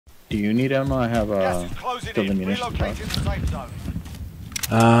Do you need ammo? I have Still the munitions box.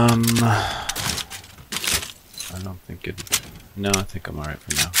 I don't think it. No, I think I'm alright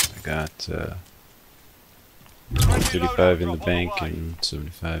for now. I got 35 in the bank and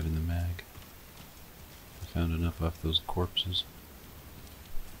 75 in the mag. I found enough off those corpses.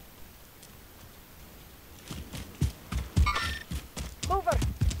 Mover.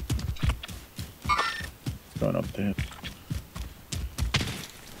 Going up there.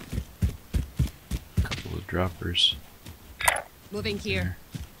 Couple of droppers. Moving here.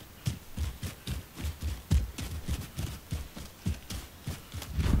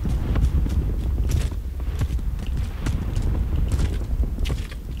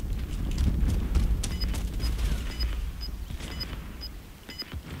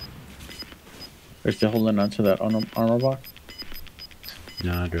 Are you still holding on to that armor box?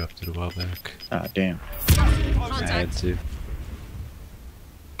 No, I dropped it a while back. Ah, damn. I had to.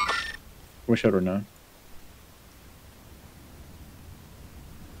 Wish I'd have known.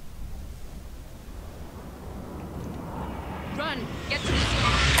 Run! Get to this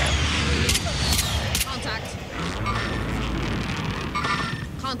one.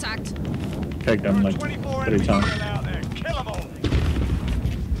 Contact. Pegged him like 30 times. Kill 'em all.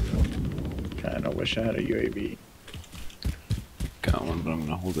 Kinda wish I had a UAV. Got one, but I'm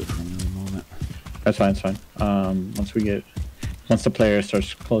gonna hold it for another moment. That's fine, it's fine. Once the player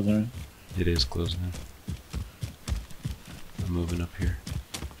starts closing in. It is closing in. I'm moving up here.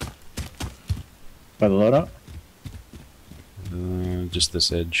 By the loadout? Just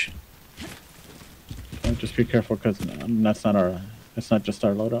this edge. Just be careful, because that's not just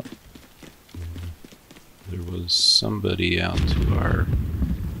our loadout. There was somebody out to our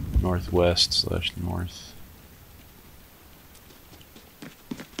northwest/north.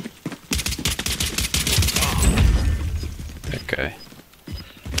 That guy.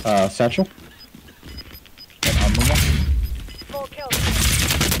 Satchel? And armor box? 4 kills.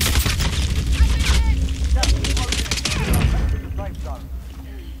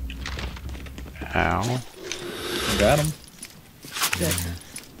 Ow. Got him.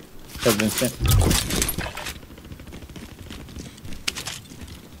 That's instant.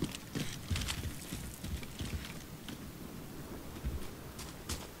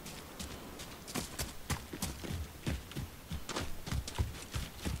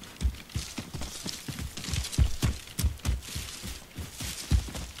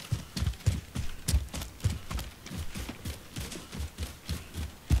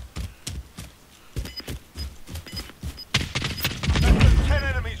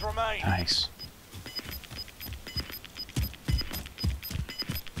 Nice.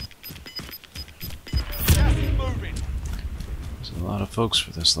 There's a lot of folks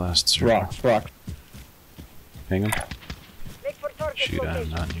for this last server. Rock. Ping him. Make for target Shoot, I'm location.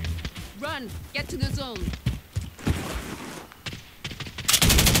 not near. Run! Get to the zone.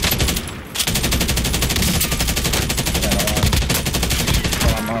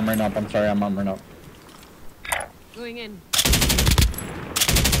 I'm armoring up. I'm sorry, I'm armoring up. Going in.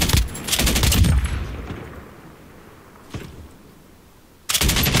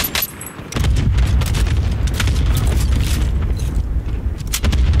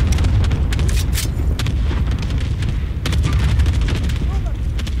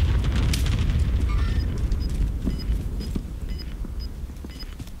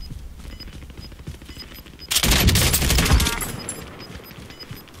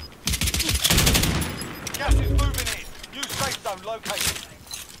 Gas is moving in. New safe zone located.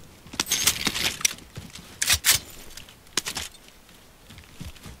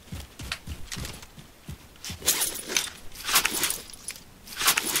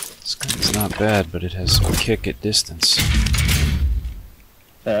 This gun's not bad, but it has some kick at distance.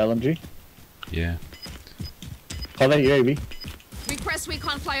 LMG? Yeah. Call that UAV. Request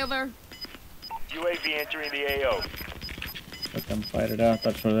recon flyover. UAV entering the AO. Let them fight it out.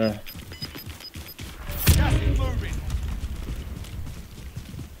 That's where they're. Gas is moving.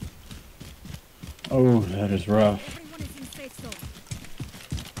 Oh, that is rough. Everyone is in safe zone.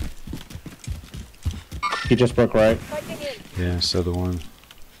 He just broke right. Fighting in. Yeah, so the one.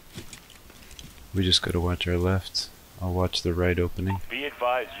 We just gotta watch our left. I'll watch the right opening. Be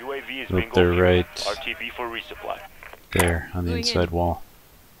advised, UAV is Nope, bingo they're fuel. right. RTB for resupply. There, on the Going in. inside wall.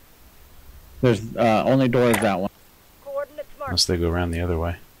 There's only door is that one. Coordinates marked. Unless they go around the other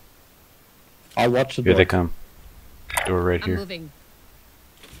way. I'll watch the Here door. they come. Door right I'm here. moving.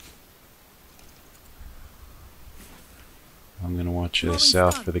 I'm gonna watch Throwing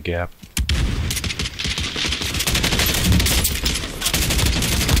south stun. for the gap.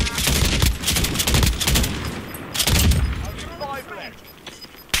 Only 5 left.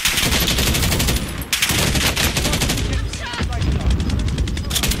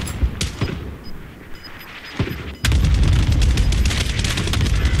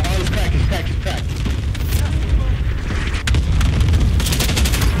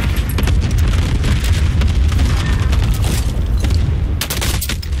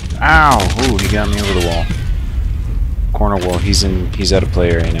 Ow! Ooh, he got me over the wall. Corner wall. He's at a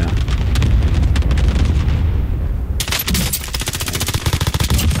play area now.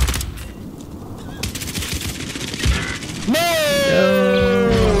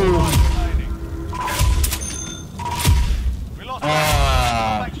 We lost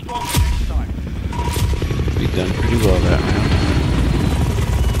that. Make strong the next time. We've done pretty well that